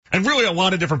and really a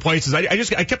lot of different places.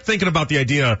 I kept thinking about the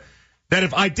idea that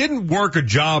if I didn't work a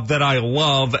job that I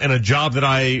love and a job that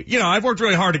I've worked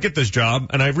really hard to get this job,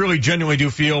 and I really genuinely do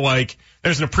feel like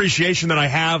there's an appreciation that I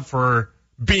have for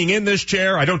being in this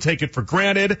chair. I don't take it for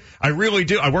granted. I really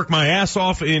do. I work my ass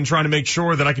off in trying to make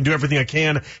sure that I can do everything I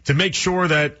can to make sure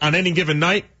that on any given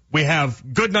night we have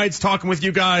good nights talking with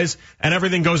you guys and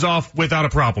everything goes off without a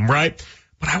problem, right?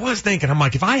 But I was thinking, I'm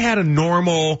like, if I had a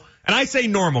normal, and I say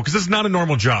normal because this is not a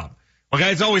normal job.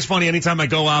 Okay, it's always funny anytime I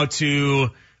go out to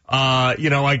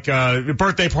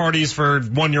birthday parties for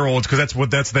 1-year-olds, because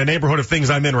that's the neighborhood of things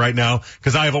I'm in right now,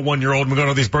 because I have a 1-year-old and we go to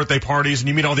all these birthday parties and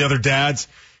you meet all the other dads.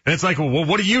 And it's like, well,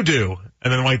 what do you do?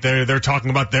 And then like they're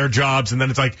talking about their jobs, and then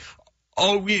it's like,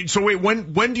 oh, so wait,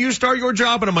 when do you start your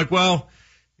job? And I'm like, well,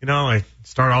 I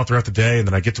start all throughout the day, and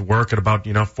then I get to work at about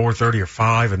 4:30 or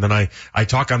 5, and then I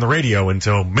talk on the radio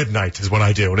until midnight is what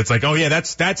I do. And it's like, oh yeah,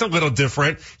 that's a little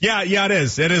different. Yeah, it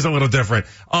is. It is a little different.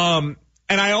 And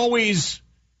I always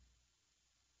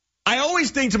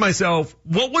think to myself,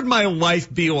 what would my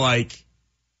life be like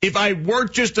if I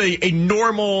worked just a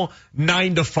normal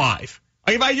 9 to 5?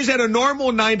 Like if I just had a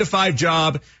normal 9 to 5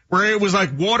 job where it was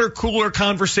like water cooler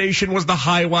conversation was the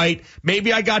highlight.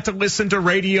 Maybe I got to listen to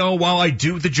radio while I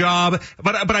do the job,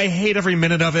 but I hate every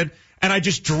minute of it. And I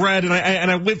just dread, and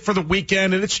I live for the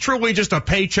weekend, and it's truly just a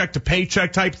paycheck to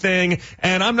paycheck type thing.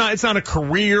 And it's not a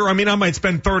career. I mean, I might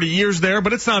spend 30 years there,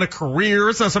 but it's not a career.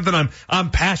 It's not something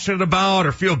I'm passionate about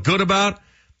or feel good about.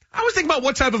 I was thinking about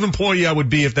what type of employee I would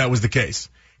be if that was the case.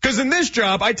 Because in this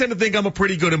job, I tend to think I'm a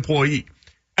pretty good employee.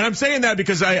 And I'm saying that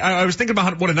because I was thinking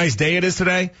about what a nice day it is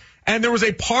today. And there was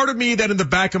a part of me that in the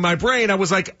back of my brain, I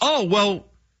was like, oh, well,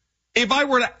 if I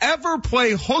were to ever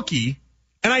play hooky,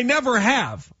 and I never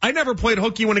have. I never played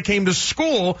hooky when it came to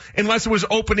school unless it was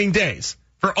opening days.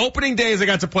 For opening days, I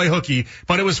got to play hooky,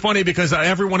 but it was funny because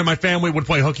everyone in my family would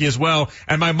play hooky as well.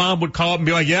 And my mom would call up and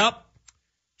be like, yep,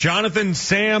 Jonathan,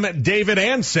 Sam, David,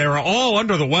 and Sarah all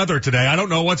under the weather today. I don't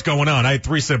know what's going on. I had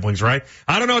 3 siblings, right?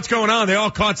 I don't know what's going on. They all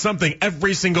caught something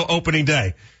every single opening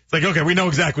day. It's like, okay, we know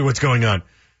exactly what's going on.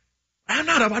 I'm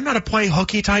not a play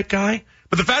hooky type guy,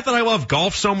 but the fact that I love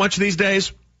golf so much these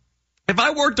days, if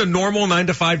I worked a normal 9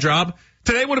 to 5 job,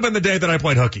 today would have been the day that I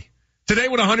played hooky. Today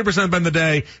would 100% have been the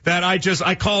day that I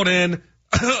called in.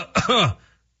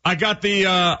 I got the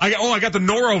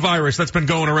norovirus that's been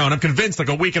going around. I'm convinced like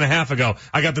a week and a half ago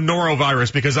I got the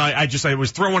norovirus because I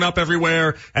was throwing up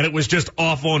everywhere and it was just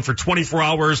awful. And for 24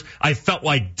 hours I felt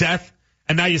like death.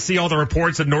 And now you see all the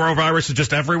reports that norovirus is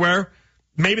just everywhere.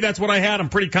 Maybe that's what I had. I'm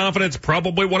pretty confident it's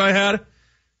probably what I had.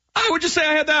 I would just say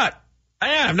I had that.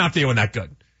 I'm not feeling that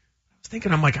good.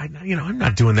 Thinking, I'm like, I'm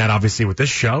not doing that obviously with this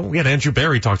show. We had Andrew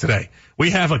Barry talk today.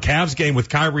 We have a Cavs game with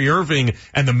Kyrie Irving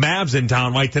and the Mavs in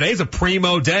town. Like today's a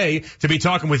primo day to be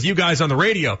talking with you guys on the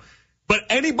radio. But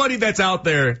anybody that's out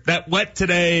there that let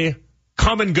today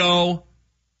come and go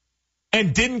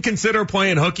and didn't consider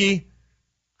playing hooky,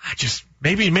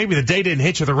 maybe the day didn't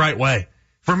hit you the right way.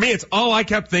 For me, it's all I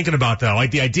kept thinking about, though.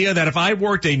 Like the idea that if I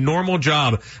worked a normal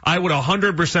job, I would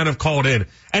 100% have called in.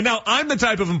 And now I'm the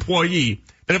type of employee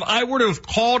that if I were to have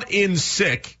called in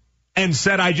sick and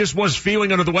said I just was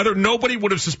feeling under the weather, nobody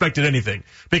would have suspected anything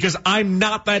because I'm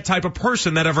not that type of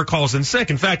person that ever calls in sick.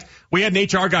 In fact, we had an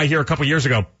HR guy here a couple years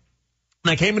ago, and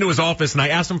I came into his office and I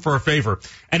asked him for a favor,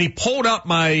 and he pulled up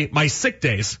my sick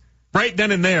days right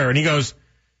then and there, and he goes,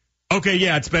 okay,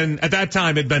 yeah, at that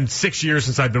time, it'd been 6 years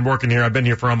since I've been working here. I've been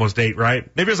here for almost 8, right?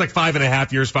 Maybe it was like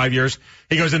 5.5 years, 5 years.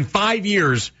 He goes, in 5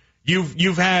 years,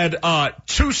 you've had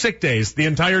 2 sick days the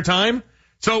entire time.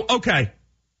 So, okay,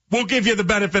 we'll give you the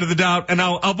benefit of the doubt, and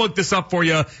I'll look this up for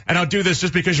you, and I'll do this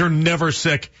just because you're never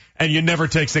sick and you never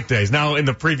take sick days. Now, in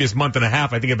the previous month and a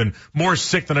half, I think I've been more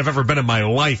sick than I've ever been in my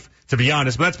life, to be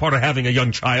honest, but that's part of having a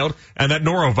young child and that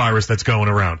norovirus that's going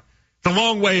around. It's a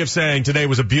long way of saying today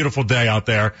was a beautiful day out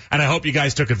there, and I hope you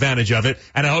guys took advantage of it,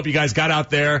 and I hope you guys got out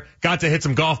there, got to hit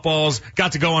some golf balls,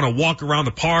 got to go on a walk around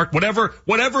the park, whatever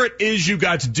it is you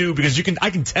got to do, because I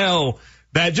can tell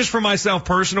that just for myself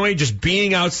personally, just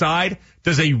being outside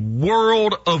does a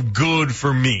world of good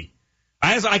for me.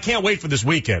 I can't wait for this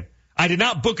weekend. I did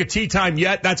not book a tee time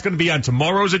yet. That's going to be on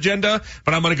tomorrow's agenda,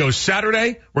 but I'm going to go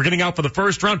Saturday. We're getting out for the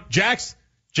first round. Jax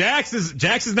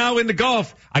is now into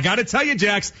golf. I got to tell you,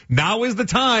 Jax, now is the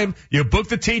time. You book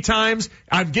the tee times.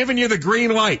 I've given you the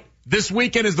green light. This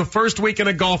weekend is the first weekend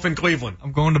of golf in Cleveland.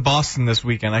 I'm going to Boston this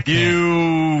weekend. I can't.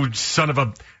 You son of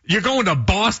a... You're going to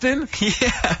Boston?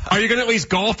 Yeah. Are you going to at least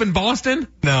golf in Boston?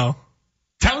 No.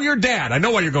 Tell your dad. I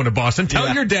know why you're going to Boston.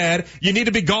 Tell your dad you need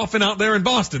to be golfing out there in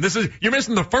Boston. You're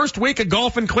missing the first week of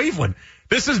golf in Cleveland.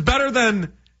 This is better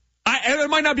than It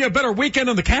might not be a better weekend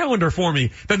on the calendar for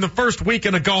me than the first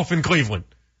weekend of golf in Cleveland.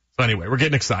 So anyway, we're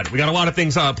getting excited. We got a lot of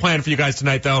things planned for you guys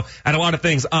tonight, though, and a lot of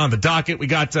things on the docket. We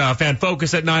got Fan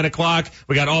Focus at 9 o'clock.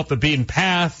 We got Off the Beaten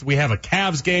Path. We have a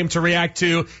Cavs game to react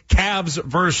to. Cavs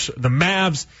versus the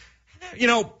Mavs. You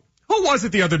know, who was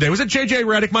it the other day? Was it J.J.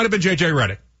 Redick? Might have been J.J.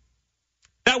 Redick.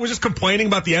 That was just complaining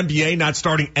about the NBA not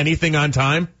starting anything on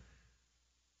time.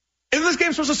 Isn't this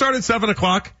game supposed to start at 7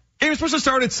 o'clock? Game is supposed to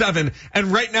start at 7, and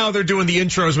right now they're doing the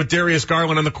intros with Darius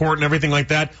Garland on the court and everything like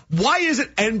that. Why is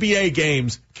it NBA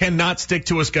games cannot stick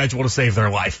to a schedule to save their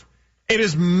life? It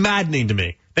is maddening to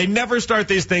me. They never start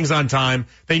these things on time.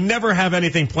 They never have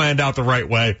anything planned out the right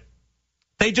way.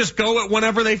 They just go it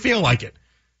whenever they feel like it.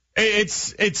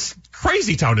 It's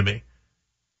crazy town to me.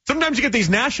 Sometimes you get these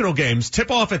national games tip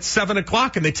off at 7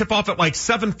 o'clock and they tip off at like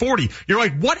 7:40. You're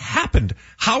like, what happened?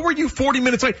 How are you 40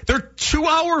 minutes late? They're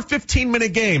 2-hour,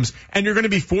 15-minute games and you're going to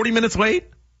be 40 minutes late?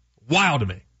 Wild to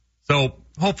me. So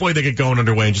hopefully they get going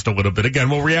underway in just a little bit.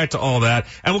 Again, we'll react to all that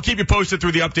and we'll keep you posted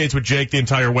through the updates with Jake the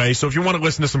entire way. So if you want to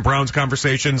listen to some Browns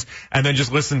conversations and then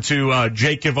just listen to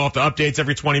Jake give off the updates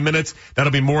every 20 minutes,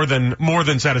 that'll be more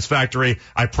than satisfactory.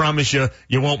 I promise you,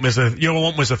 you won't miss a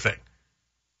thing.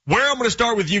 Where I'm going to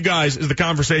start with you guys is the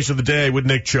conversation of the day with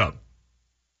Nick Chubb.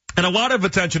 And a lot of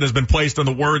attention has been placed on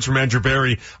the words from Andrew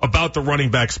Berry about the running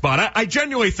back spot. I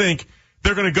genuinely think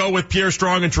they're going to go with Pierre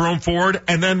Strong and Jerome Ford,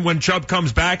 and then when Chubb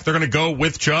comes back, they're going to go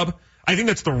with Chubb. I think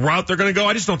that's the route they're going to go.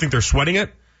 I just don't think they're sweating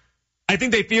it. I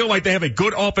think they feel like they have a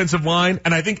good offensive line,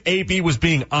 and I think AB was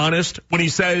being honest when he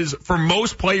says for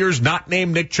most players not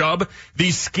named Nick Chubb,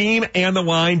 the scheme and the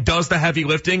line does the heavy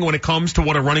lifting when it comes to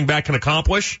what a running back can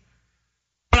accomplish.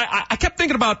 But I kept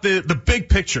thinking about the big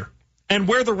picture and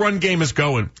where the run game is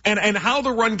going and how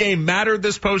the run game mattered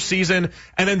this postseason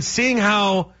and then seeing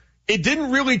how it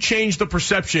didn't really change the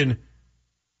perception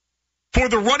for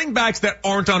the running backs that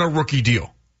aren't on a rookie deal.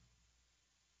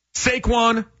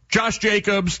 Saquon, Josh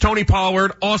Jacobs, Tony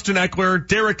Pollard, Austin Eckler,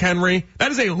 Derrick Henry.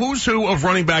 That is a who's who of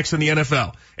running backs in the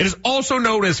NFL. It is also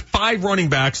known as 5 running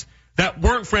backs that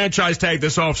weren't franchise tagged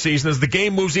this offseason as the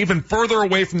game moves even further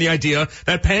away from the idea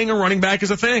that paying a running back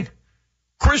is a thing.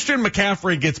 Christian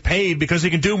McCaffrey gets paid because he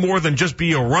can do more than just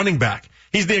be a running back.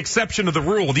 He's the exception to the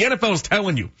rule. The NFL is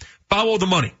telling you, follow the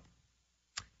money.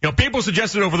 You know, people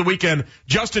suggested over the weekend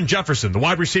Justin Jefferson, the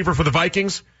wide receiver for the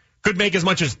Vikings, could make as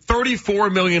much as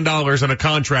 $34 million on a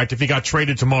contract if he got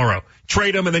traded tomorrow.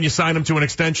 Trade him and then you sign him to an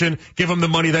extension, give him the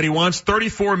money that he wants,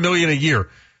 $34 million a year.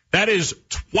 That is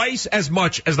twice as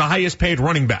much as the highest paid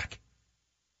running back.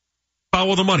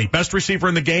 Follow the money. Best receiver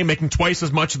in the game, making twice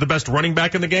as much as the best running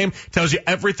back in the game, tells you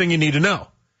everything you need to know.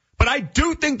 But I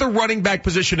do think the running back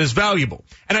position is valuable.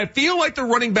 And I feel like the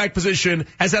running back position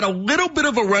has had a little bit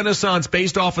of a renaissance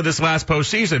based off of this last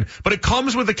postseason. But it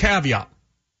comes with a caveat.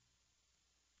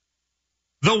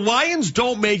 The Lions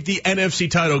don't make the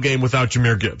NFC title game without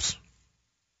Jahmyr Gibbs.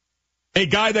 A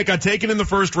guy that got taken in the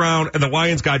first round and the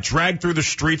Lions got dragged through the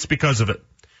streets because of it.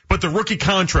 But the rookie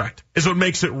contract is what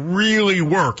makes it really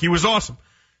work. He was awesome.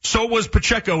 So was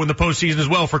Pacheco in the postseason as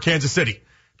well for Kansas City.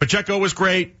 Pacheco was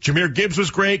great. Jahmyr Gibbs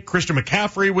was great. Christian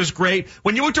McCaffrey was great.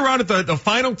 When you looked around at the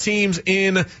final teams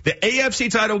in the AFC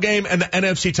title game and the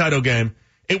NFC title game,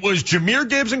 it was Jahmyr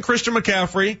Gibbs and Christian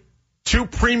McCaffrey, 2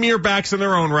 premier backs in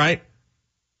their own right.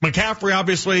 McCaffrey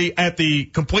obviously at the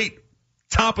complete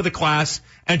top of the class,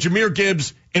 and Jahmyr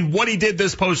Gibbs in what he did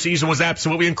this postseason was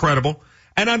absolutely incredible.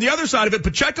 And on the other side of it,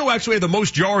 Pacheco actually had the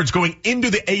most yards going into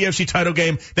the AFC title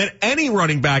game than any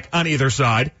running back on either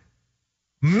side,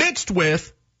 mixed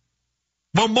with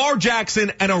Lamar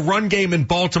Jackson and a run game in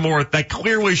Baltimore that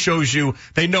clearly shows you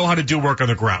they know how to do work on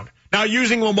the ground. Now,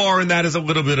 using Lamar in that is a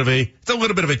little bit of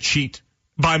a cheat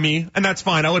by me, and that's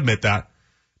fine, I'll admit that.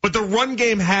 But the run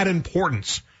game had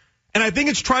importance. And I think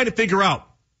it's trying to figure out,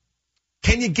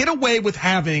 can you get away with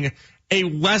having a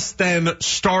less than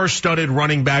star-studded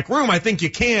running back room? I think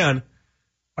you can,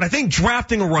 but I think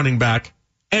drafting a running back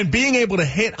and being able to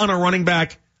hit on a running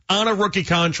back on a rookie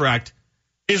contract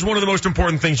is one of the most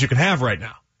important things you can have right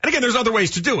now. And again, there's other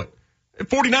ways to do it.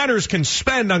 49ers can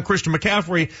spend on Christian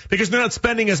McCaffrey because they're not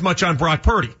spending as much on Brock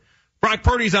Purdy. Brock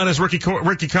Purdy's on his rookie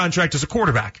contract as a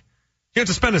quarterback. You have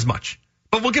to spend as much.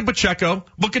 But look at Pacheco,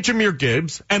 look at Jahmyr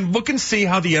Gibbs, and look and see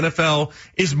how the NFL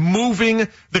is moving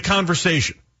the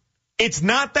conversation. It's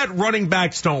not that running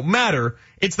backs don't matter.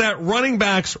 It's that running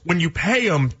backs, when you pay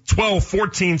them $12,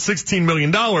 $14, $16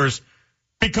 million,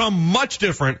 become much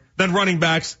different than running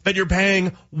backs that you're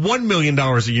paying $1 million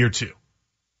a year to.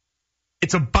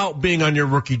 It's about being on your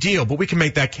rookie deal, but we can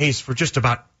make that case for just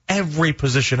about every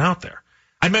position out there.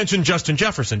 I mentioned Justin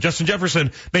Jefferson. Justin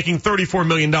Jefferson making $34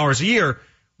 million a year.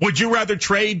 Would you rather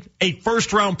trade a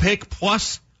first-round pick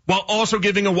plus while also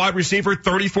giving a wide receiver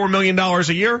 $34 million a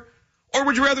year? Or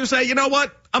would you rather say, you know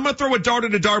what, I'm going to throw a dart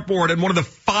at a dartboard and one of the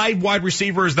 5 wide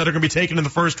receivers that are going to be taken in the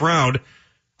first round,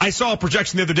 I saw a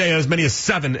projection the other day as many as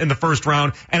 7 in the first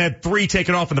round and had 3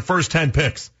 taken off in the first 10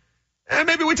 picks. And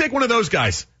maybe we take one of those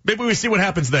guys. Maybe we see what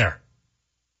happens there.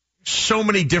 So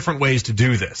many different ways to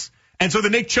do this. And so the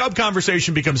Nick Chubb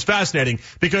conversation becomes fascinating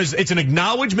because it's an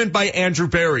acknowledgement by Andrew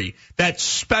Berry that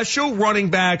special running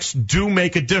backs do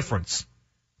make a difference.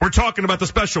 We're talking about the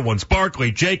special ones,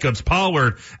 Barkley, Jacobs,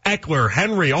 Pollard, Eckler,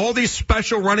 Henry, all these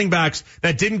special running backs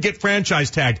that didn't get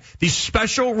franchise tagged. These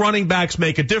special running backs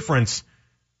make a difference.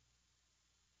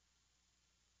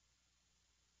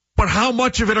 But how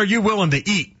much of it are you willing to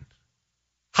eat?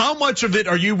 How much of it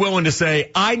are you willing to say,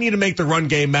 I need to make the run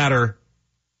game matter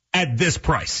at this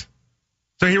price?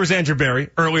 So here was Andrew Berry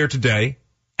earlier today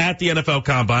at the NFL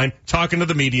Combine, talking to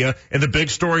the media, and the big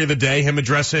story of the day, him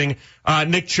addressing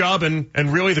Nick Chubb and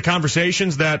really the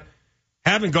conversations that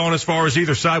haven't gone as far as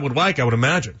either side would like, I would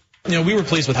imagine. You know, we were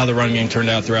pleased with how the run game turned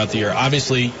out throughout the year.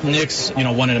 Obviously, Nick's,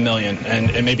 1 in a million,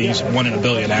 and maybe he's 1 in a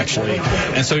billion, actually.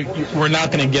 And so we're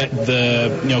not going to get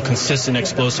the, consistent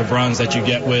explosive runs that you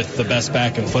get with the best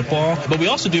back in football. But we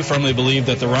also do firmly believe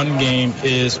that the run game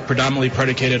is predominantly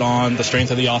predicated on the strength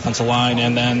of the offensive line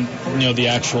and then, the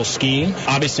actual scheme.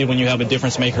 Obviously, when you have a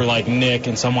difference maker like Nick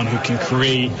and someone who can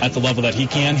create at the level that he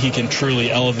can truly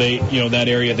elevate, that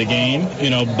area of the game.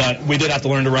 But we did have to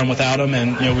learn to run without him,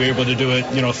 and, we were able to do it,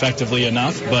 effectively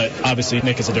enough, but obviously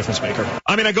Nick is a difference maker.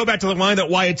 I go back to the line that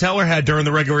Wyatt Teller had during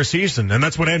the regular season, and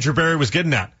that's what Andrew Berry was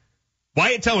getting at.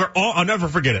 Wyatt Teller, I'll never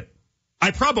forget it.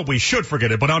 I probably should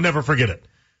forget it, but I'll never forget it.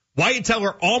 Wyatt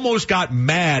Teller almost got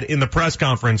mad in the press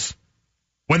conference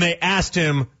when they asked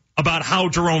him about how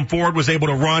Jerome Ford was able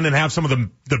to run and have some of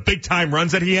the big-time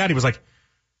runs that he had. He was like,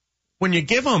 when you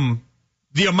give him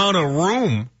the amount of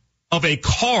room of a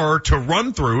car to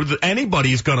run through,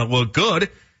 anybody's going to look good.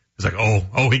 He's like,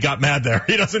 oh, he got mad there.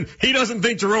 He doesn't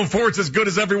think Jerome Ford's as good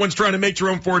as everyone's trying to make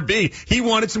Jerome Ford be. He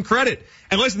wanted some credit.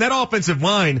 And listen, that offensive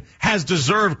line has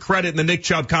deserved credit in the Nick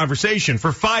Chubb conversation.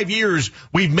 For 5 years,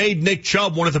 we've made Nick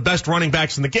Chubb one of the best running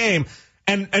backs in the game.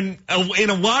 And in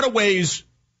a lot of ways,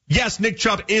 yes, Nick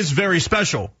Chubb is very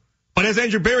special. But as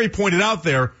Andrew Berry pointed out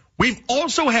there, we've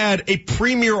also had a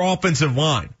premier offensive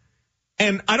line.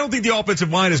 And I don't think the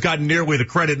offensive line has gotten nearly the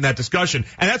credit in that discussion.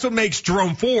 And that's what makes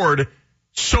Jerome Ford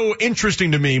so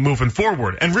interesting to me moving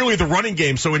forward. And really the running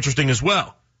game so interesting as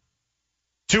well.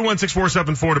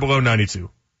 216-474-0092.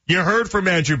 You heard from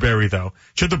Andrew Berry, though.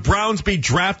 Should the Browns be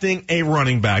drafting a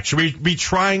running back? Should we be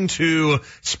trying to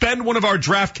spend one of our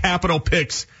draft capital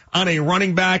picks on a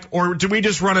running back? Or do we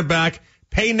just run it back,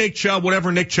 pay Nick Chubb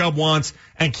whatever Nick Chubb wants,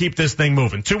 and keep this thing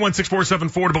moving?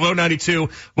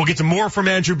 216-474-0092. We'll get to more from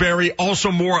Andrew Berry,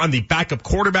 also more on the backup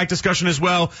quarterback discussion as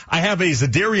well. I have a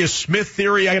Zadarius Smith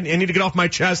theory I need to get off my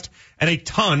chest, and a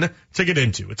ton to get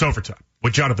into. It's overtime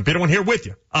with Jonathan Peterlin here with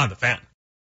you on The Fan.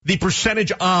 The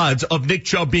percentage odds of Nick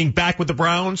Chubb being back with the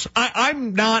Browns,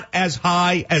 I'm not as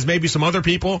high as maybe some other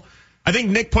people. I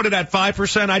think Nick put it at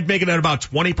 5%. I'd make it at about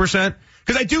 20%.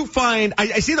 Because I do find,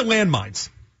 I see the landmines.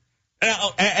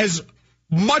 As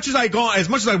much as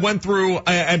I went through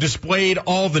and displayed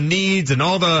all the needs and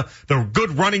all the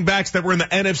good running backs that were in the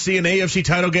NFC and AFC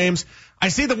title games, I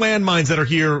see the landmines that are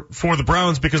here for the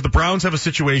Browns because the Browns have a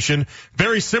situation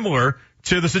very similar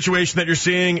to the situation that you're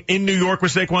seeing in New York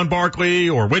with Saquon Barkley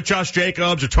or with Josh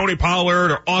Jacobs or Tony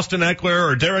Pollard or Austin Eckler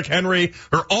or Derrick Henry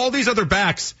or all these other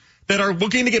backs that are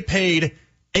looking to get paid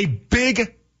a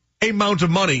big amount of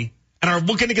money and are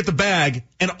looking to get the bag,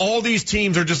 and all these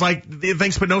teams are just like,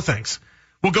 thanks but no thanks.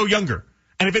 We'll go younger.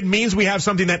 And if it means we have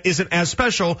something that isn't as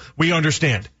special, we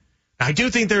understand. Now, I do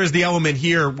think there is the element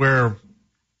here where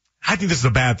I think this is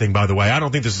a bad thing, by the way. I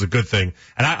don't think this is a good thing.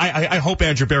 And I hope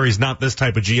Andrew Berry's not this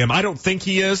type of GM. I don't think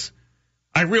he is.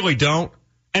 I really don't.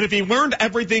 And if he learned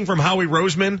everything from Howie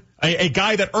Roseman, a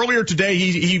guy that earlier today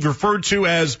he referred to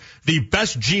as the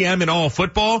best GM in all of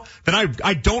football, then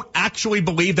I don't actually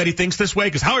believe that he thinks this way,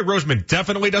 because Howie Roseman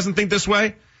definitely doesn't think this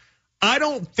way. I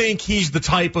don't think he's the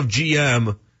type of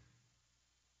GM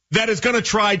that is going to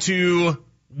try to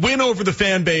win over the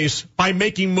fan base by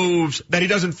making moves that he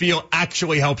doesn't feel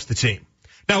actually helps the team.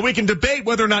 Now, we can debate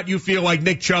whether or not you feel like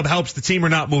Nick Chubb helps the team or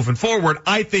not moving forward.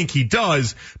 I think he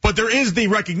does, but there is the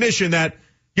recognition that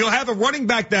you'll have a running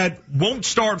back that won't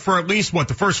start for at least,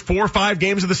 the first 4 or 5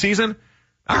 games of the season?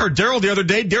 I heard Daryl the other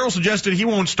day. Daryl suggested he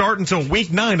won't start until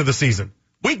week 9 of the season.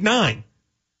 Week 9.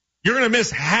 You're going to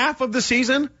miss half of the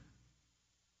season?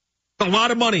 It's a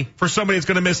lot of money for somebody that's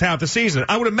going to miss half the season.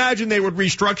 I would imagine they would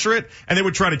restructure it and they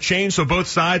would try to change so both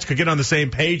sides could get on the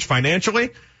same page financially.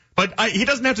 But he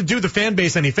doesn't have to do the fan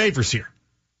base any favors here.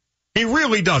 He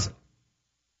really doesn't.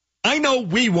 I know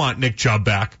we want Nick Chubb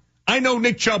back. I know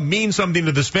Nick Chubb means something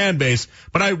to this fan base,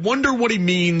 but I wonder what he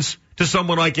means to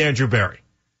someone like Andrew Berry.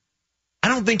 I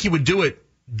don't think he would do it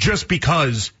just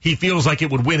because he feels like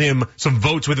it would win him some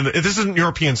votes within this isn't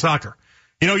European soccer.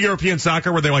 You know European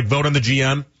soccer where they like vote on the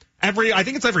GM? I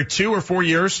think it's every 2 or 4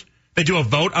 years they do a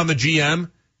vote on the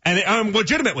GM. And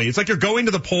legitimately, it's like you're going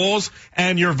to the polls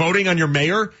and you're voting on your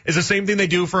mayor is the same thing they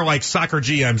do for like soccer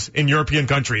GMs in European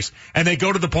countries. And they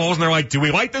go to the polls and they're like, do we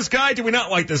like this guy? Do we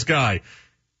not like this guy?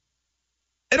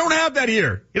 They don't have that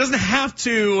here. He doesn't have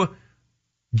to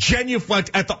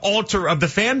genuflect at the altar of the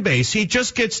fan base. He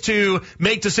just gets to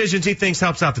make decisions he thinks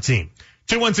helps out the team.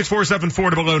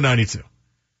 216-474-0092.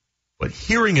 But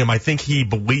hearing him, I think he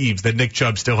believes that Nick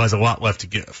Chubb still has a lot left to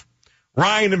give.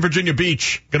 Ryan in Virginia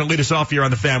Beach, going to lead us off here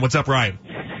on the fan. What's up, Ryan?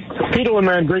 Peterlin,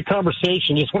 man, great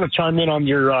conversation. Just want to chime in on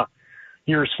your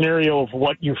scenario of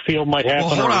what you feel might happen.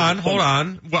 Well, hold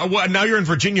on. Well, now you're in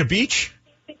Virginia Beach?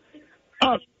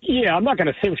 Yeah, I'm not going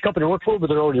to say which company I work for, but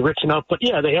they're already rich enough. But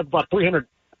yeah, they have about 300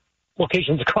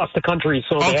 locations across the country.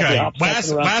 So okay.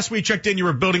 Last we checked in, you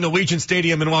were building Allegiant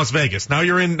Stadium in Las Vegas. Now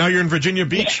you're in Virginia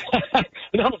Beach.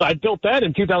 No, I built that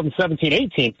in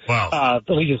 2017-18. Wow.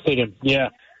 Allegiant Stadium. Yeah.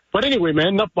 But anyway, man,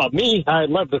 enough about me. I'd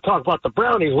love to talk about the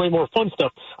Brownies, way more fun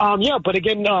stuff. Yeah, but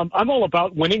again, I'm all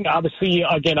about winning. Obviously,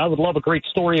 again, I would love a great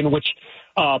story in which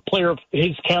player of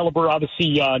his caliber,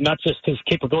 obviously, not just his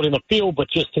capability in the field, but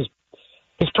just his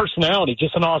personality.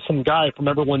 Just an awesome guy from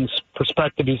everyone's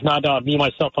perspective. He's not me,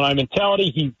 myself, and I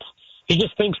mentality. He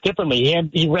just thinks differently.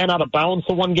 He ran out of bounds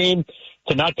the one game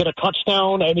to not get a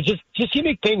touchdown. I mean, just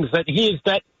unique things that he is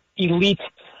that elite,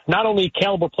 not only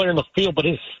caliber player in the field, but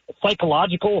his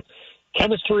psychological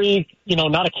chemistry,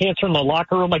 not a cancer in the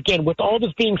locker room. Again, with all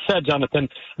this being said, Jonathan,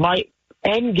 my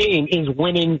end game is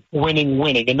winning, winning,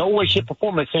 winning. In no way, shape, or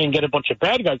form am I saying get a bunch of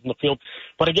bad guys in the field.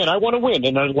 But again, I want to win,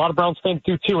 and a lot of Browns fans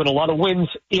do too, and a lot of wins,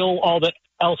 all that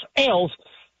else ails,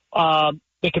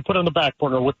 they can put on the back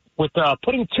burner. With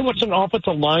putting too much on an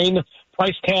offensive line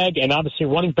price tag and obviously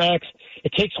running backs,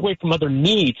 it takes away from other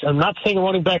needs. I'm not saying a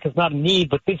running back is not a need,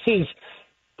 but this is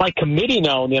by committee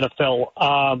now in the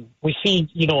NFL. We see,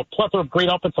 a plethora of great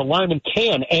offensive linemen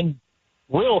can and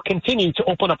will continue to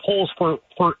open up holes for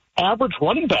average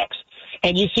running backs.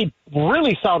 And you see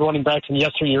really solid running backs in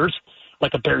yesteryears,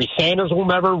 like a Barry Sanders or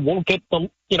whomever, won't see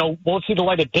the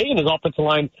light of day in his offensive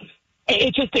line.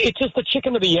 It's just the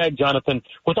chicken or the egg, Jonathan,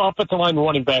 with offensive line and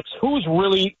running backs. Who's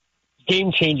really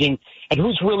game-changing and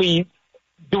who's really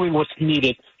doing what's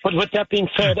needed? But with that being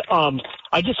said,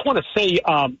 I just want to say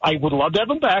I would love to have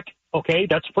him back. Okay,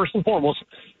 that's first and foremost.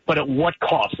 But at what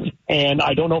cost? And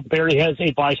I don't know if Barry has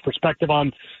a biased perspective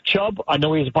on Chubb. I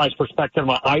know he has a biased perspective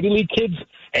on Ivy League kids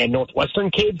and Northwestern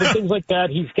kids and things like that.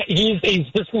 He's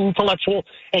just an intellectual,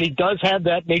 and he does have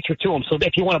that nature to him. So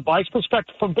if you want a biased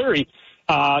perspective from Barry,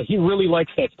 he really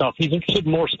likes that stuff. He's interested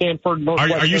in more Stanford,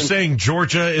 Northwestern. Are you saying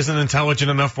Georgia isn't intelligent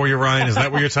enough for you, Ryan? Is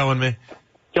that what you're telling me?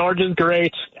 Georgia's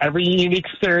great. Every unique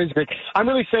story is great. I'm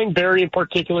really saying Barry in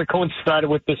particular coincided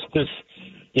with this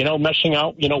meshing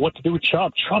out, what to do with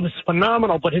Chubb. Chubb is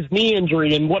phenomenal, but his knee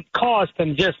injury and what cost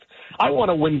and I want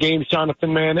to win games,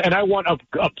 Jonathan, man, and I want a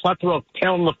plethora of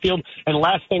talent in the field. And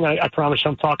last thing, I promise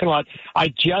I'm talking a lot, I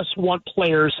just want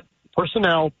players,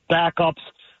 personnel, backups,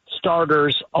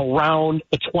 starters around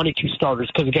the 22 starters.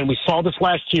 Because, again, we saw this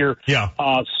last year. Yeah.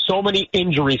 So many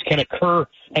injuries can occur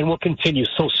and will continue.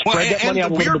 So spread that money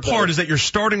out. And the weird part is that you're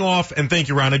starting off, and thank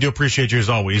you, Ryan, I do appreciate you as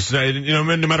always. No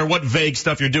matter what vague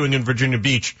stuff you're doing in Virginia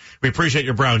Beach, we appreciate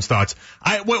your Browns thoughts.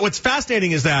 What's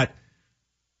fascinating is that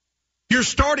you're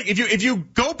starting, if you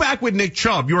go back with Nick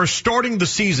Chubb, you are starting the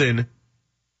season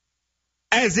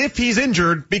as if he's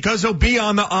injured because he'll be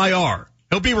on the IR.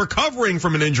 He'll be recovering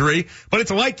from an injury, but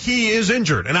it's like he is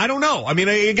injured. And I don't know. I mean,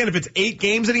 again, if it's 8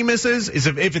 games that he misses,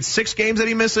 if it's 6 games that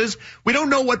he misses, we don't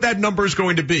know what that number is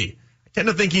going to be. I tend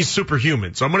to think he's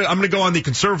superhuman. So I'm gonna go on the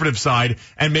conservative side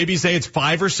and maybe say it's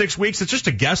 5 or 6 weeks. It's just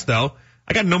a guess, though.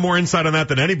 I got no more insight on that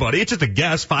than anybody. It's just a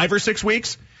guess, 5 or 6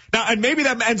 weeks. Now, and maybe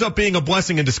that ends up being a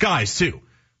blessing in disguise, too.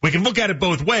 We can look at it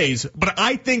both ways, but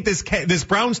I think this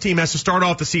Browns team has to start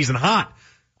off the season hot.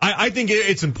 I think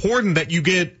it's important that you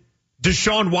get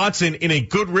Deshaun Watson in a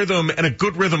good rhythm and a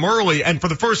good rhythm early. And for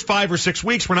the first 5 or 6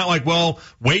 weeks, we're not like, well,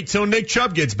 wait till Nick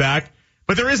Chubb gets back.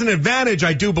 But there is an advantage,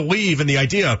 I do believe, in the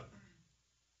idea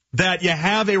that you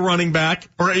have a running back,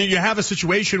 or you have a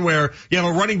situation where you have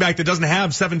a running back that doesn't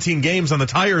have 17 games on the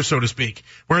tires, so to speak,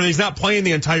 where he's not playing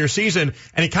the entire season,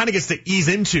 and he kind of gets to ease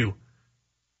into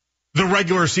the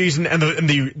regular season and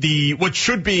the what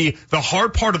should be the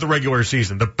hard part of the regular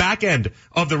season, the back end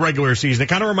of the regular season. It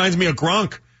kind of reminds me of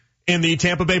Gronk in the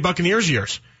Tampa Bay Buccaneers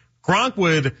years.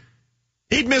 Gronk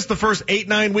he'd miss the first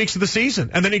 8-9 weeks of the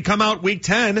season, and then he'd come out week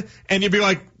 10, and you'd be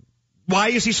like, why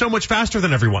is he so much faster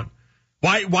than everyone?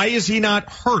 Why is he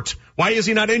not hurt? Why is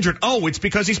he not injured? Oh, it's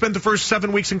because he spent the first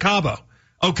 7 weeks in Cabo.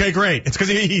 Okay, great. It's because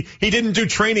he didn't do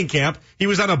training camp. He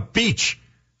was on a beach.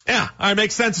 Yeah, it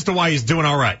makes sense as to why he's doing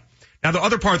all right. Now, the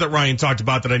other part that Ryan talked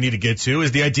about that I need to get to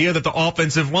is the idea that the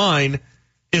offensive line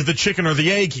is the chicken or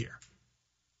the egg here.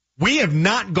 We have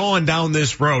not gone down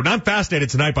this road. And I'm fascinated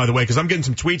tonight, by the way, because I'm getting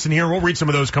some tweets in here. We'll read some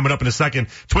of those coming up in a second.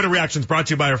 Twitter reactions brought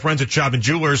to you by our friends at Chauvin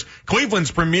Jewelers,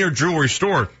 Cleveland's premier jewelry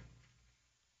store.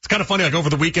 It's kind of funny, like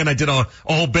over the weekend, I did a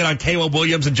whole bit on Caleb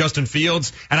Williams and Justin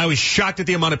Fields, and I was shocked at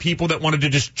the amount of people that wanted to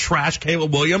just trash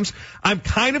Caleb Williams. I'm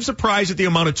kind of surprised at the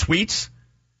amount of tweets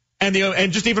and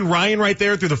just even Ryan right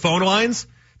there through the phone lines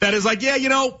that is like, yeah,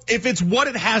 if it's what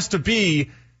it has to be,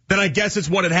 then I guess it's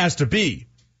what it has to be.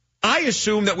 I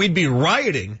assume that we'd be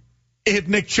rioting if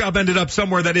Nick Chubb ended up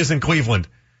somewhere that isn't Cleveland.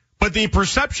 But the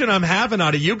perception I'm having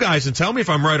out of you guys, and tell me if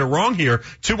I'm right or wrong here,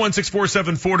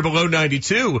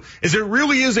 216-474-below-92, is there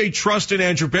really is a trust in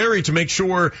Andrew Berry to make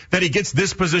sure that he gets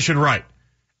this position right.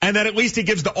 And that at least he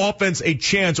gives the offense a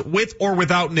chance with or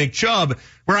without Nick Chubb,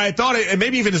 where I thought, and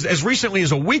maybe even as recently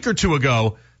as a week or two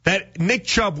ago, that Nick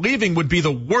Chubb leaving would be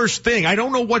the worst thing. I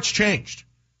don't know what's changed.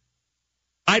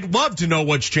 I'd love to know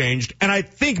what's changed, and I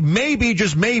think maybe,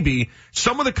 just maybe,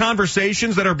 some of the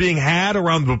conversations that are being had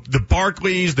around the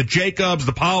Barkleys, the Jacobs,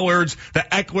 the Pollards, the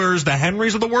Ecklers, the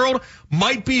Henrys of the world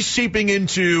might be seeping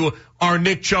into our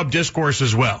Nick Chubb discourse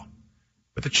as well.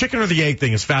 But the chicken or the egg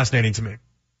thing is fascinating to me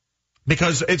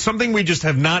because it's something we just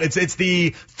have not, it's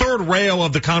the third rail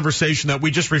of the conversation that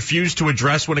we just refuse to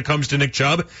address when it comes to Nick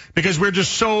Chubb because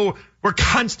we're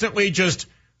constantly just,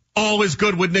 all is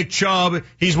good with Nick Chubb.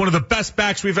 He's one of the best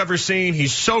backs we've ever seen.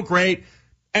 He's so great.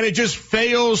 And it just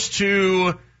fails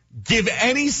to give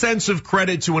any sense of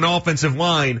credit to an offensive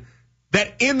line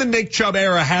that in the Nick Chubb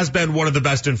era has been one of the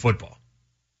best in football.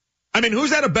 I mean,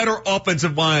 who's had a better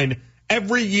offensive line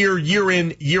every year, year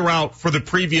in, year out for the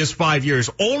previous 5 years?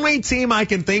 Only team I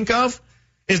can think of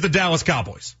is the Dallas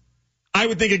Cowboys. I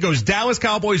would think it goes Dallas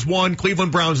Cowboys 1,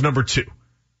 Cleveland Browns number 2.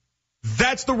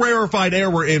 That's the rarefied air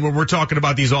we're in when we're talking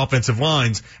about these offensive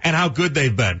lines and how good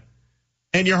they've been.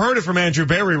 And you heard it from Andrew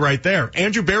Berry right there.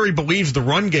 Andrew Berry believes the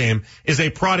run game is a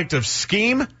product of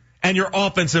scheme and your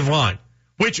offensive line,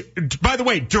 which, by the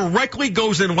way, directly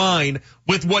goes in line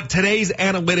with what today's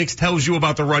analytics tells you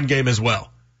about the run game as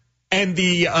well. And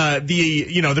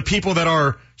the people that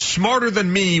are smarter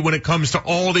than me when it comes to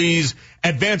all these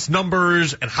advanced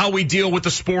numbers and how we deal with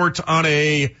the sport on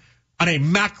a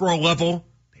macro level,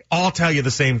 all tell you the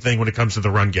same thing when it comes to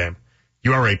the run game.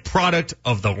 You are a product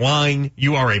of the line.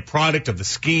 You are a product of the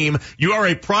scheme. You are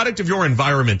a product of your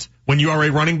environment when you are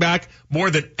a running back more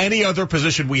than any other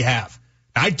position we have.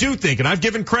 I do think, and I've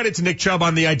given credit to Nick Chubb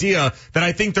on the idea that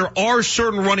I think there are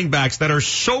certain running backs that are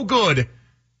so good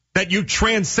that you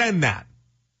transcend that.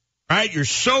 Right? You're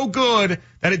so good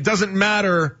that it doesn't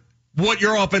matter what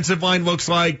your offensive line looks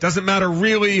like, doesn't matter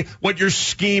really what your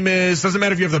scheme is, doesn't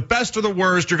matter if you have the best or the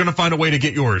worst, you're going to find a way to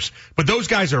get yours. But those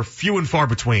guys are few and far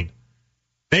between.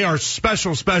 They are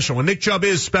special, and Nick Chubb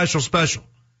is special.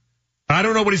 But I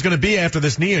don't know what he's going to be after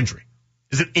this knee injury.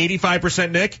 Is it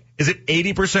 85% Nick? Is it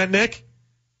 80% Nick? I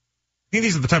think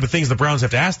these are the type of things the Browns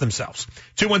have to ask themselves.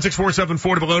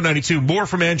 216-474-below-92. More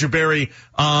from Andrew Berry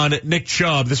on Nick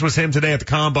Chubb. This was him today at the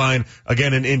Combine,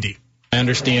 again in Indy. I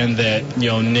understand that,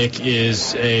 Nick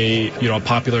is a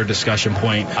popular discussion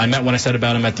point. I meant when I said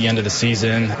about him at the end of the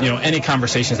season, any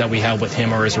conversations that we have with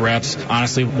him or his reps,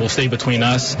 honestly, will stay between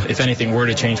us. If anything were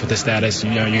to change with his status,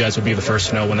 you guys would be the first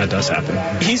to know when that does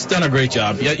happen. He's done a great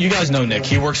job. You guys know Nick.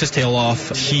 He works his tail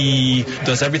off. He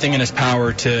does everything in his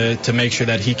power to make sure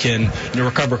that he can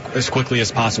recover as quickly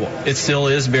as possible. It still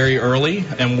is very early,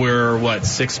 and we're,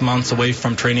 6 months away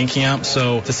from training camp.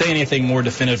 So to say anything more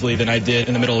definitively than I did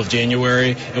in the middle of January,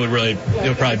 it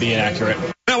would probably be inaccurate.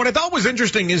 Now, what I thought was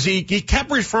interesting is he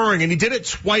kept referring, and he did it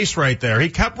twice right there. He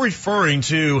kept referring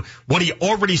to what he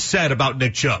already said about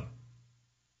Nick Chubb.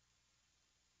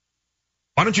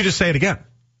 Why don't you just say it again?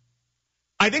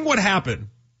 I think what happened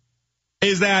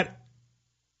is that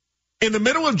in the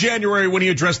middle of January when he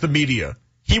addressed the media,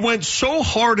 he went so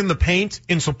hard in the paint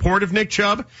in support of Nick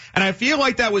Chubb, and I feel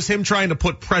like that was him trying to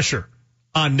put pressure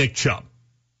on Nick Chubb.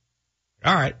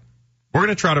 All right. we're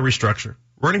going to try to restructure.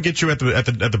 We're going to get you at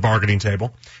the bargaining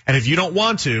table. And if you don't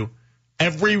want to,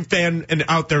 every fan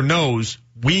out there knows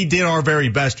we did our very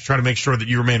best to try to make sure that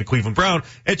you remain a Cleveland Brown.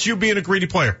 It's you being a greedy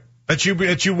player. It's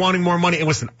you wanting more money. And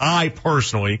listen, I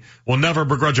personally will never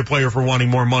begrudge a player for wanting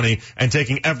more money and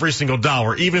taking every single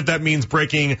dollar, even if that means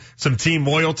breaking some team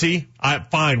loyalty.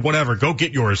 Fine, whatever. Go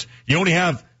get yours. You only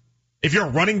have, if you're a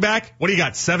running back, what do you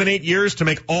got, 7-8 years to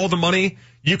make all the money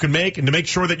you can make and to make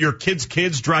sure that your kids'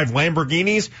 drive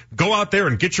Lamborghinis? Go out there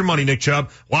and get your money, Nick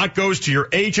Chubb. A lot goes to your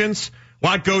agents. A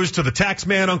lot goes to the tax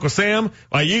man, Uncle Sam.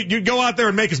 You go out there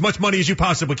and make as much money as you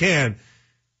possibly can.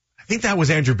 I think that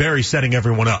was Andrew Berry setting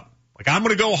everyone up. I'm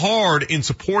going to go hard in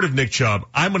support of Nick Chubb.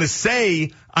 I'm going to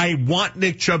say I want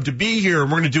Nick Chubb to be here,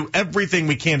 and we're going to do everything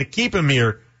we can to keep him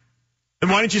here.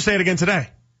 Then why didn't you say it again today?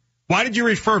 Why did you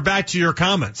refer back to your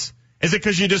comments? Is it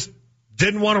because you just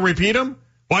didn't want to repeat them?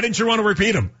 Why didn't you want to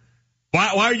repeat them?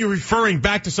 Why are you referring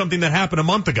back to something that happened a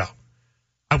month ago?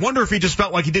 I wonder if he just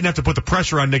felt like he didn't have to put the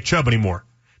pressure on Nick Chubb anymore.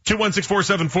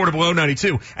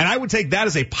 216-474-0092. And I would take that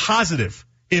as a positive,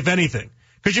 if anything.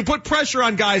 Because you put pressure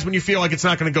on guys when you feel like it's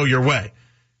not going to go your way.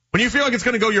 When you feel like it's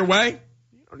going to go your way,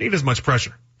 you don't need as much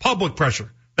pressure. Public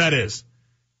pressure, that is.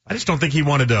 I just don't think he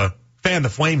wanted to fan the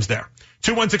flames there.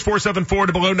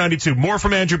 216-474-0092. More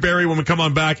from Andrew Berry when we come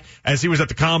on back as he was at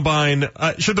the Combine.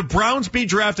 Should the Browns be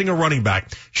drafting a running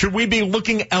back? Should we be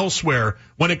looking elsewhere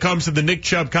when it comes to the Nick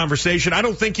Chubb conversation? I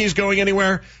don't think he's going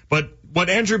anywhere, but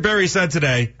what Andrew Berry said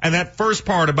today and that first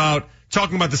part about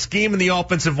talking about the scheme and the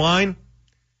offensive line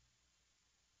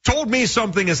told me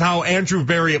something as how Andrew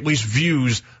Berry at least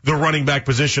views the running back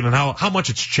position and how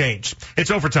much it's changed. It's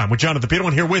Overtime with Jonathan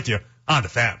Peterlin here with you on The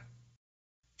Fan.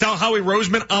 It's how Howie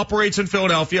Roseman operates in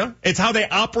Philadelphia. It's how they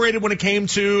operated when it came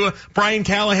to Brian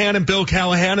Callahan and Bill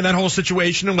Callahan and that whole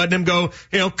situation and letting him go,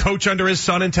 coach under his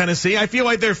son in Tennessee. I feel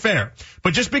like they're fair.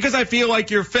 But just because I feel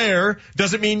like you're fair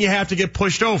doesn't mean you have to get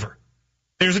pushed over.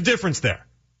 There's a difference there.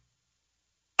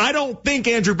 I don't think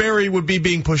Andrew Berry would be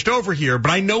being pushed over here,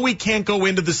 but I know he can't go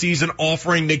into the season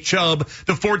offering Nick Chubb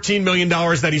the $14 million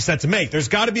that he's set to make. There's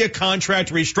got to be a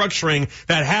contract restructuring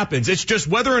that happens. It's just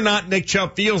whether or not Nick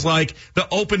Chubb feels like the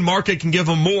open market can give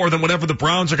him more than whatever the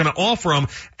Browns are going to offer him.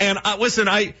 And listen,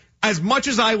 as much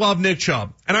as I love Nick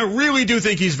Chubb, and I really do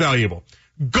think he's valuable,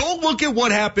 go look at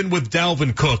what happened with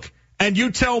Dalvin Cook, and you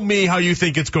tell me how you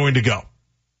think it's going to go.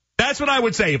 That's what I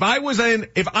would say. If I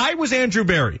was Andrew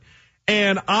Berry,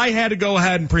 and I had to go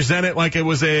ahead and present it like it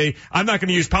was I'm not going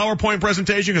to use PowerPoint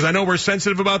presentation because I know we're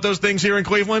sensitive about those things here in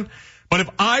Cleveland. But if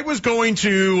I was going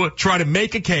to try to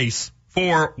make a case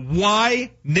for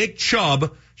why Nick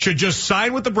Chubb should just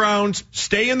sign with the Browns,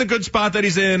 stay in the good spot that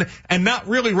he's in, and not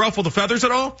really ruffle the feathers at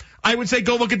all, I would say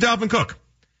go look at Dalvin Cook.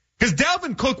 Because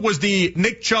Dalvin Cook was the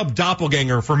Nick Chubb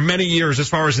doppelganger for many years as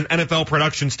far as an NFL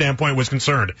production standpoint was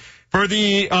concerned. For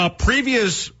the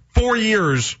previous 4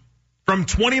 years, from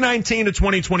 2019 to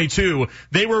 2022,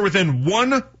 they were within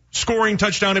one scoring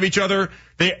touchdown of each other.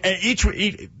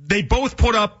 They both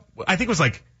put up, I think it was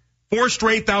like 4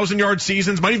 straight 1,000-yard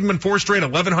seasons, might even been 4 straight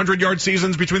 1,100-yard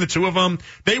seasons between the two of them.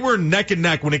 They were neck and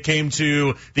neck when it came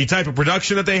to the type of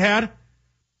production that they had.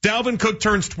 Dalvin Cook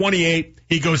turns 28.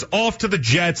 He goes off to the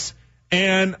Jets.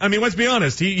 And, let's be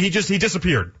honest, he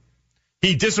disappeared.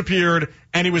 He disappeared,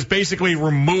 and he was basically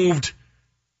removed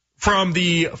from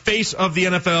the face of the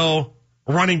NFL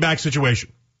running back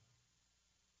situation.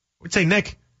 I would say,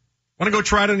 Nick, want to go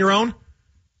try it on your own?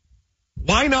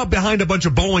 Why not behind a bunch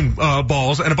of bowling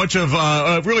balls and a bunch of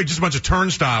really just a bunch of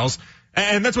turnstiles?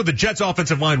 And that's what the Jets'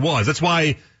 offensive line was. That's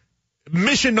why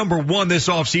mission number 1 this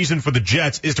offseason for the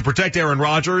Jets is to protect Aaron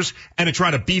Rodgers and to try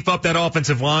to beef up that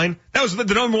offensive line. That was the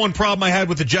number 1 problem I had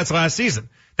with the Jets last season.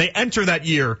 They enter that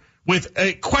year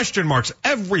with question marks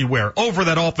everywhere over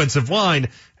that offensive line,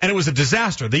 and it was a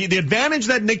disaster. The advantage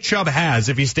that Nick Chubb has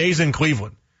if he stays in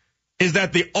Cleveland is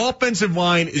that the offensive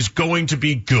line is going to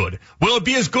be good. Will it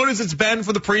be as good as it's been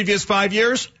for the previous 5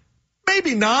 years?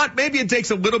 Maybe not. Maybe it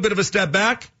takes a little bit of a step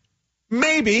back.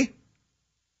 Maybe.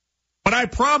 But I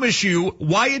promise you,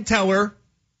 Wyatt Teller,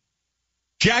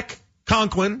 Jack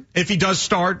Conklin, if he does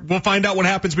start, we'll find out what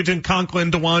happens between Conklin,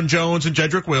 DeJuan Jones, and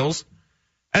Jedrick Wills.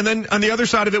 And then on the other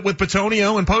side of it with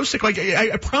Petonio and Postic,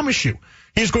 I promise you,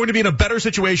 he's going to be in a better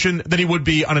situation than he would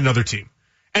be on another team.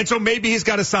 And so maybe he's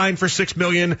got to sign for $6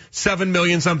 million, $7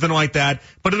 million, something like that.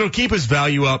 But it'll keep his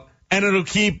value up, and it'll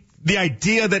keep the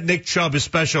idea that Nick Chubb is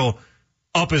special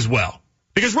up as well.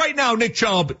 Because right now, Nick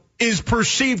Chubb is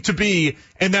perceived to be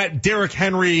in that Derrick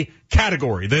Henry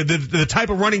category, the type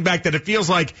of running back that it feels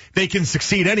like they can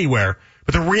succeed anywhere.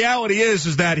 But the reality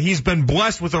is that he's been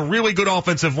blessed with a really good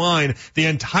offensive line the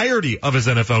entirety of his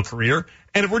NFL career.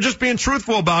 And if we're just being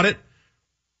truthful about it,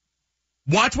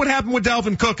 Watch what happened with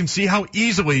Dalvin Cook and see how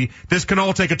easily this can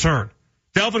all take a turn.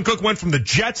 Dalvin Cook went from the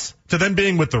Jets to then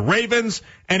being with the Ravens,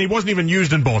 and he wasn't even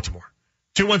used in Baltimore.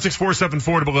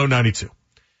 216-474 to below 92.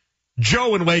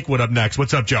 Joe in Lakewood up next.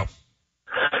 What's up, Joe?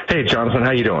 Hey, Jonathan.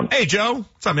 How you doing? Hey, Joe.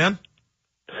 What's up, man?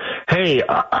 Hey,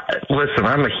 listen,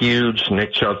 I'm a huge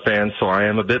Nick Chubb fan, so I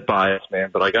am a bit biased, man,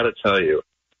 but I got to tell you,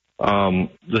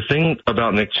 the thing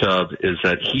about Nick Chubb is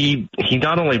that he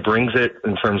not only brings it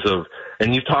in terms of,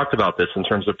 and you've talked about this, in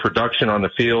terms of production on the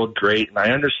field, great, and I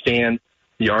understand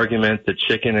the argument, the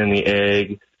chicken and the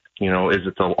egg, is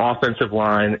it the offensive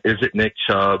line, is it Nick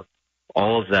Chubb,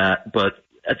 all of that, but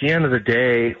at the end of the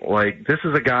day, like, this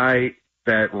is a guy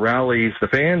that rallies the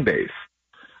fan base.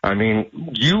 I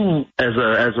mean, you as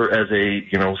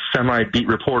a semi beat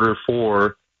reporter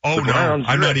for the Browns,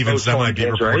 I'm not even semi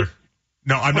beat reporter. Right?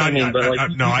 No, I'm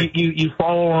not. You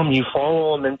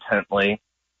follow them intently.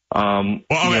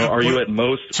 Are you at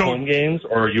most home games,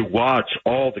 or you watch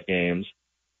all the games?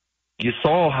 You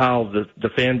saw how the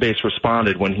fan base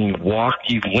responded when he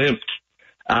limped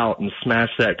out and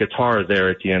smashed that guitar there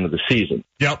at the end of the season.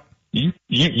 Yep. You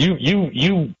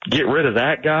get rid of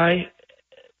that guy.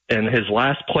 And his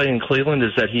last play in Cleveland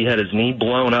is that he had his knee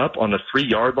blown up on the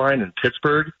 3-yard line in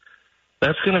Pittsburgh.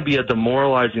 That's going to be a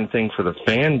demoralizing thing for the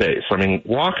fan base. I mean,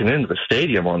 walking into the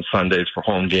stadium on Sundays for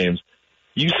home games,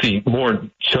 you see more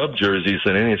Chubb jerseys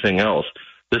than anything else.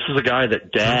 This is a guy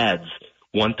that dads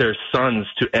want their sons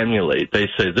to emulate. They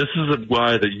say, this is a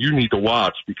guy that you need to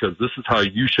watch because this is how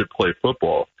you should play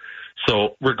football.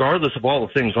 So regardless of all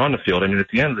the things on the field, I mean, at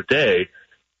the end of the day,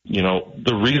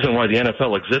 the reason why the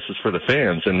NFL exists is for the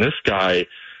fans. And this guy,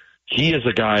 he is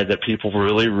a guy that people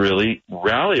really, really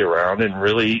rally around and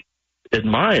really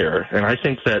admire. And I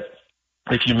think that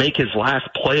if you make his last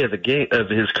play of the game of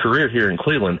his career here in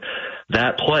Cleveland,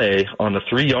 that play on the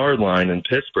 3-yard line in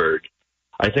Pittsburgh,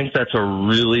 I think that's a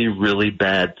really, really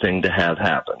bad thing to have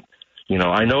happen.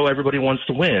 I know everybody wants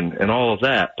to win and all of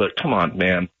that, but come on,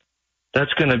 man.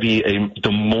 That's going to be a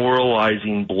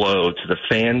demoralizing blow to the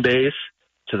fan base,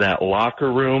 to that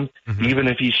locker room. Mm-hmm. Even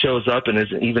if he shows up and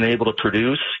isn't even able to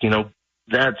produce,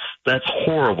 that's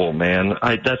horrible, man.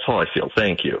 That's how I feel.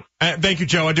 Thank you. Thank you,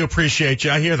 Joe. I do appreciate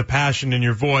you. I hear the passion in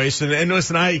your voice. And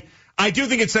listen, I do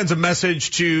think it sends a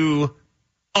message to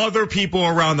other people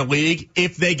around the league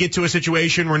if they get to a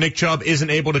situation where Nick Chubb isn't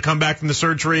able to come back from the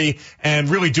surgery and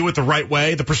really do it the right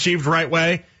way, the perceived right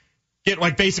way, get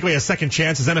like basically a second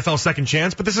chance, his NFL second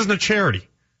chance. But this isn't a charity.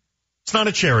 It's not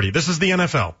a charity. This is the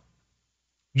NFL.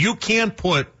 You can't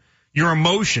put your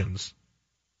emotions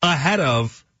ahead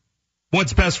of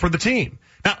what's best for the team.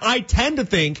 Now, I tend to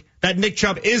think that Nick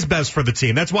Chubb is best for the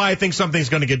team. That's why I think something's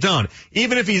going to get done.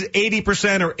 Even if he's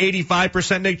 80% or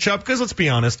 85% Nick Chubb, because let's be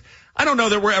honest, I don't know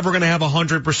that we're ever going to have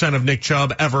 100% of Nick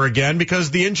Chubb ever again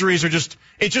because the injuries it's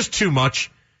just too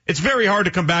much. It's very hard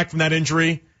to come back from that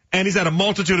injury. And he's had a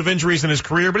multitude of injuries in his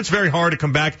career, but it's very hard to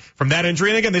come back from that injury.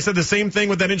 And again, they said the same thing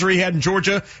with that injury he had in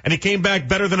Georgia, and he came back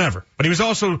better than ever. But he was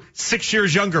also 6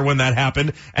 years younger when that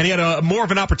happened, and he had more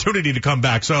of an opportunity to come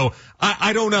back. So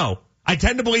I don't know. I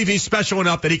tend to believe he's special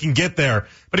enough that he can get there.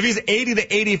 But if he's 80 to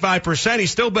 85%,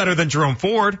 he's still better than Jerome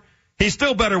Ford. He's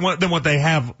still better than what they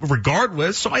have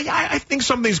regardless. So I think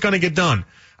something's going to get done.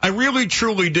 I really,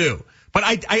 truly do. But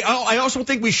I also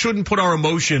think we shouldn't put our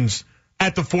emotions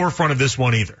at the forefront of this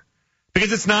one either.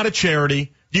 Because it's not a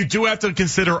charity. You do have to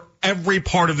consider every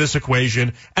part of this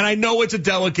equation. And I know it's a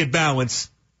delicate balance.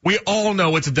 We all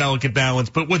know it's a delicate balance.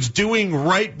 But what's doing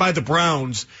right by the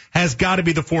Browns has got to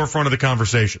be the forefront of the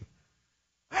conversation.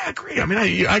 I agree. I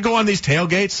mean, I go on these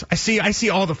tailgates. I see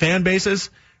all the fan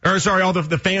bases. All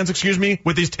the fans,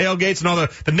 with these tailgates and all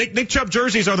the Nick Chubb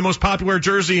jerseys are the most popular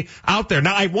jersey out there.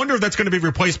 Now, I wonder if that's going to be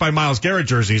replaced by Myles Garrett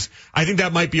jerseys. I think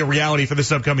that might be a reality for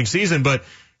this upcoming season, but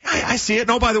I see it. And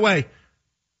oh, by the way,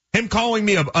 him calling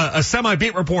me a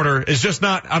semi-beat reporter is just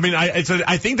not,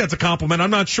 I think that's a compliment. I'm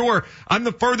not sure. I'm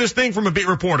the furthest thing from a beat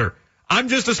reporter. I'm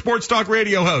just a sports talk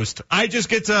radio host. I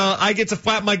get to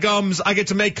flap my gums. I get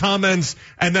to make comments,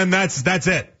 and then that's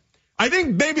it. I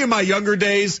think maybe in my younger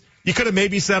days, you could have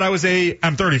maybe said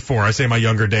I'm 34. I say my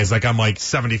younger days like I'm like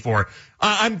 74.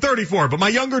 I'm 34, but my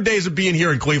younger days of being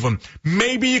here in Cleveland,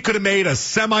 maybe you could have made a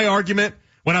semi-argument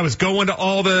when I was going to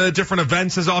all the different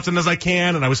events as often as I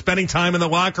can, and I was spending time in the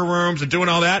locker rooms and doing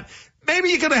all that. Maybe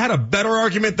you could have had a better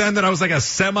argument then that I was like a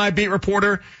semi-beat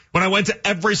reporter when I went to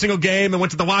every single game and went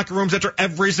to the locker rooms after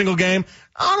every single game.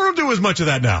 I don't do as much of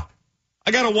that now. I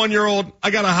got a 1-year-old,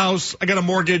 I got a house, I got a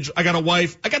mortgage, I got a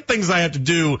wife, I got things I have to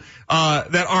do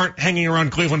that aren't hanging around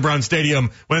Cleveland Brown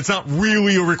Stadium when it's not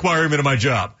really a requirement of my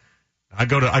job. I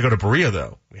go to Berea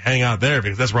though. We hang out there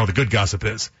because that's where all the good gossip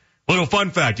is. Little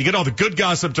fun fact, you get all the good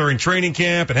gossip during training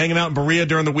camp and hanging out in Berea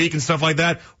during the week and stuff like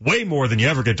that. Way more than you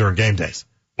ever get during game days.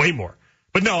 Way more.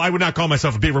 But no, I would not call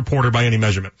myself a beat reporter by any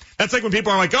measurement. That's like when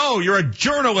people are like, oh, you're a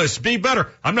journalist, be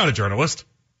better. I'm not a journalist.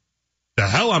 The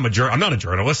hell I'm not a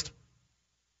journalist.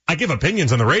 I give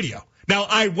opinions on the radio. Now,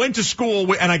 I went to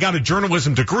school and I got a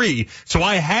journalism degree, so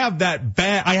I have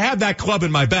that club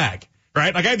in my bag,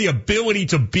 right? Like I have the ability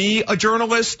to be a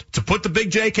journalist, to put the big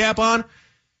J cap on.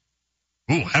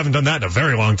 Ooh, haven't done that in a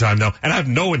very long time though, and I have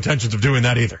no intentions of doing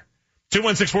that either.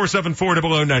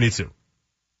 216-474-0092.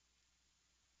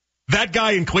 That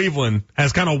guy in Cleveland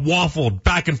has kind of waffled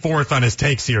back and forth on his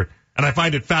takes here, and I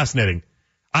find it fascinating.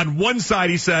 On one side,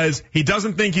 he says he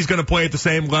doesn't think he's going to play at the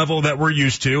same level that we're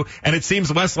used to, and it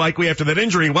seems less likely after that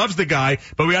injury. He loves the guy,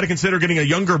 but we got to consider getting a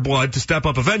younger blood to step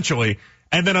up eventually.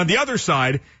 And then on the other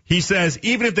side, he says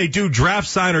even if they do draft,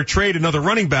 sign, or trade another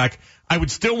running back, I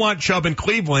would still want Chubb in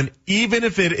Cleveland, even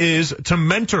if it is to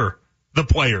mentor the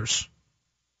players.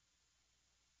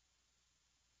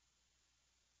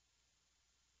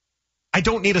 I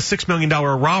don't need a $6 million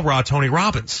rah-rah Tony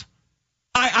Robbins.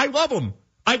 I love him.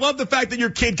 I love the fact that your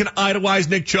kid can idolize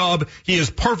Nick Chubb. He is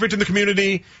perfect in the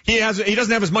community. He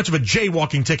doesn't have as much of a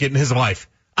jaywalking ticket in his life.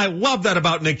 I love that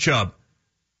about Nick Chubb.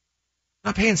 I'm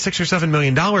not paying $6 or $7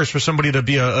 million for somebody to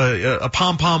be a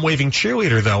pom-pom waving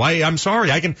cheerleader, though. I'm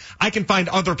sorry. I can find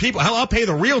other people. Hell, I'll pay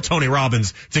the real Tony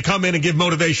Robbins to come in and give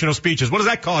motivational speeches. What does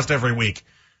that cost every week?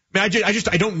 I mean,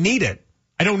 I don't need it.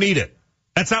 I don't need it.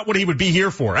 That's not what he would be here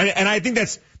for. And I think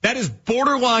that is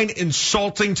borderline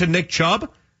insulting to Nick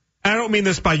Chubb. I don't mean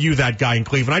this by you, that guy in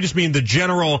Cleveland. I just mean the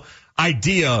general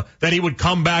idea that he would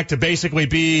come back to basically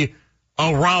be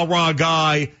a rah-rah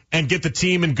guy and get the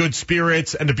team in good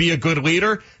spirits and to be a good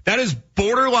leader. That is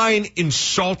borderline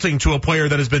insulting to a player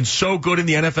that has been so good in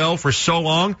the NFL for so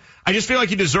long. I just feel like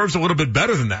he deserves a little bit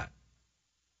better than that.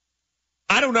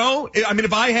 I don't know. I mean,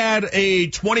 if I had a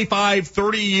 25,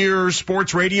 30-year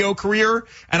sports radio career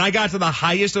and I got to the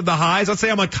highest of the highs, let's say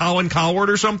I'm like Colin Cowherd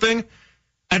or something,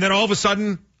 and then all of a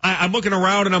sudden I'm looking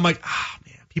around and I'm like,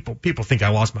 man, people think I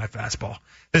lost my fastball.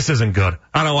 This isn't good.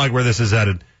 I don't like where this is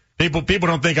headed. People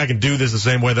don't think I can do this the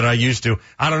same way that I used to.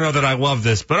 I don't know that I love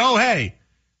this, but oh, hey,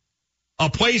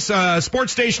 a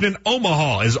sports station in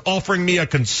Omaha is offering me a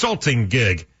consulting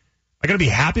gig. Am I going to be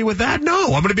happy with that? No,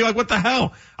 I'm going to be like, what the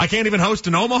hell? I can't even host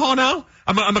in Omaha now?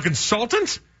 I'm a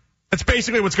consultant? That's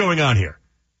basically what's going on here.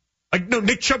 Like, no,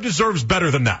 Nick Chubb deserves better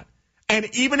than that. And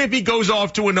even if he goes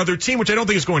off to another team, which I don't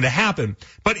think is going to happen,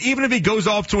 but even if he goes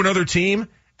off to another team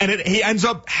and he ends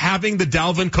up having the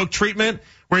Dalvin Cook treatment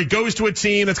where he goes to a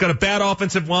team that's got a bad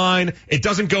offensive line, it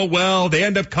doesn't go well, they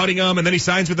end up cutting him, and then he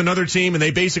signs with another team and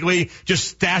they basically just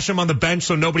stash him on the bench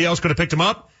so nobody else could have picked him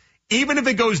up. Even if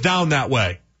it goes down that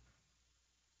way,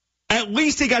 at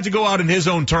least he got to go out in his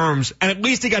own terms, and at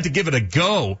least he got to give it a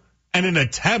go and an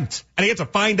attempt, and he got to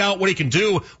find out what he can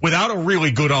do without a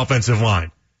really good offensive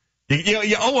line.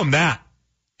 You owe him that.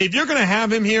 If you're going to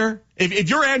have him here, if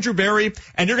you're Andrew Berry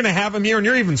and you're going to have him here and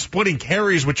you're even splitting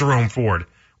carries with Jerome Ford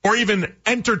or even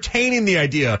entertaining the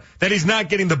idea that he's not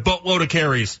getting the boatload of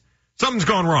carries, something's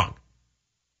gone wrong.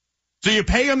 So you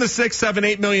pay him the $6, $7,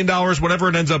 $8 million, whatever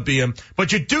it ends up being,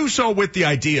 but you do so with the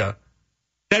idea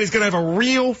that he's going to have a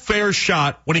real fair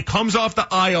shot when he comes off the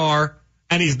IR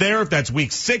and he's there if that's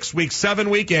week 6, week 7,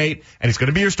 week 8, and he's going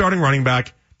to be your starting running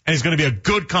back and he's going to be a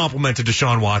good complement to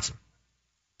Deshaun Watson.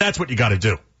 That's what you got to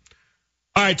do.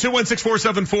 All right,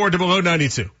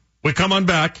 216-474-0092. We come on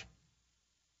back.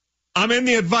 I'm in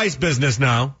the advice business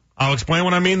now. I'll explain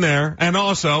what I mean there. And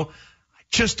also, I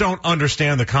just don't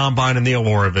understand the combine and the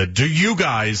allure of it. Do you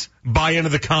guys buy into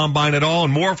the combine at all?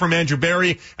 And more from Andrew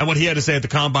Berry and what he had to say at the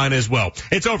combine as well.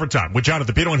 It's overtime with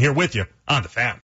Jonathan Peterlin here with you on The Fan.